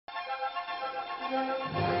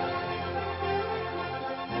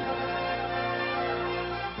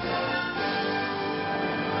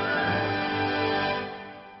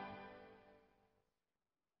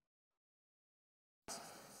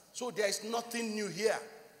So there is nothing new here.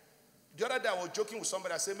 The other day I was joking with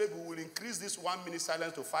somebody. I said maybe we will increase this 1 minute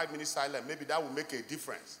silence to 5 minutes silence. Maybe that will make a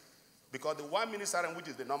difference. Because the 1 minute silence, which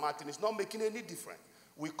is the normal thing, is not making any difference.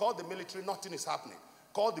 We call the military, nothing is happening.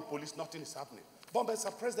 Call the police, nothing is happening. But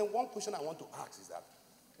Mr. President, one question I want to ask is that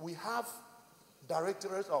we have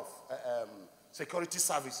directorates of security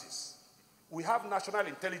services. We have National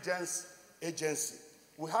Intelligence Agency.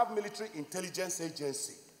 We have Military Intelligence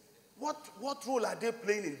Agency. What role are they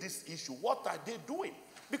playing in this issue? What are they doing?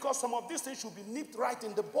 Because some of these things should be nipped right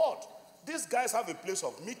in the bud. These guys have a place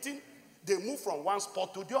of meeting. They move from one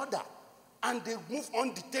spot to the other. And they move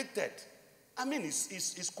undetected. I mean,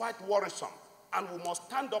 it's quite worrisome. And we must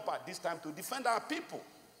stand up at this time to defend our people.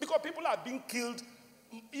 Because people are being killed.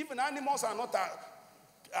 Even animals are not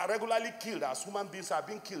are regularly killed as human beings are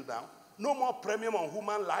being killed now. No more premium on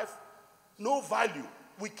human life. No value.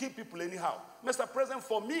 We kill people anyhow. Mr. President,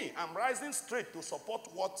 for me, I'm rising straight to support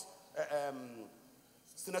what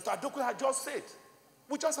Senator Adokwe had just said.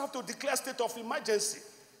 We just have to declare state of emergency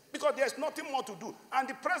because there's nothing more to do. And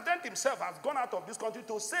the president himself has gone out of this country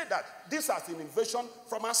to say that this is an invasion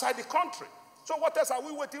from outside the country. So what else are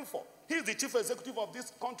we waiting for? He's the chief executive of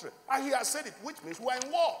this country, and he has said it, which means we're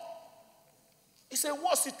in war. It's a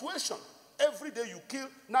war situation. Every day you kill,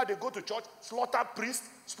 now they go to church, slaughter priests,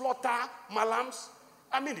 slaughter malams.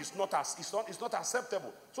 I mean, it's not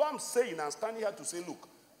acceptable. So I'm saying, I'm standing here to say, look,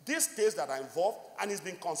 these states that are involved, and it's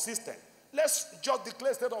been consistent, let's just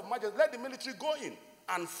declare state of emergency. Let the military go in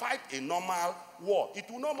and fight a normal war.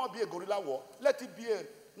 It will no more be a guerrilla war. Let it be a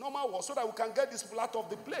normal war so that we can get these people out of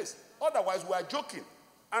the place. Otherwise, we are joking.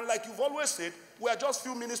 And like you've always said, we are just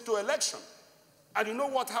few minutes to election. And you know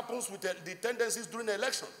what happens with the tendencies during the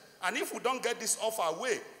election. And if we don't get this off our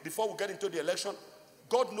way before we get into the election,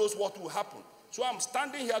 God knows what will happen. So I'm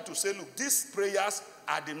standing here to say, look, these prayers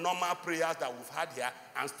are the normal prayers that we've had here,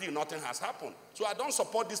 and still nothing has happened. So I don't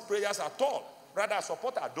support these prayers at all. Rather, I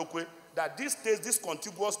support Adokwe that these states, this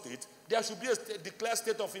contiguous state, there should be a declared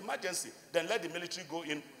state of emergency. Then let the military go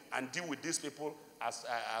in and deal with these people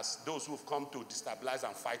as those who have come to destabilize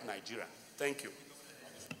and fight Nigeria. Thank you.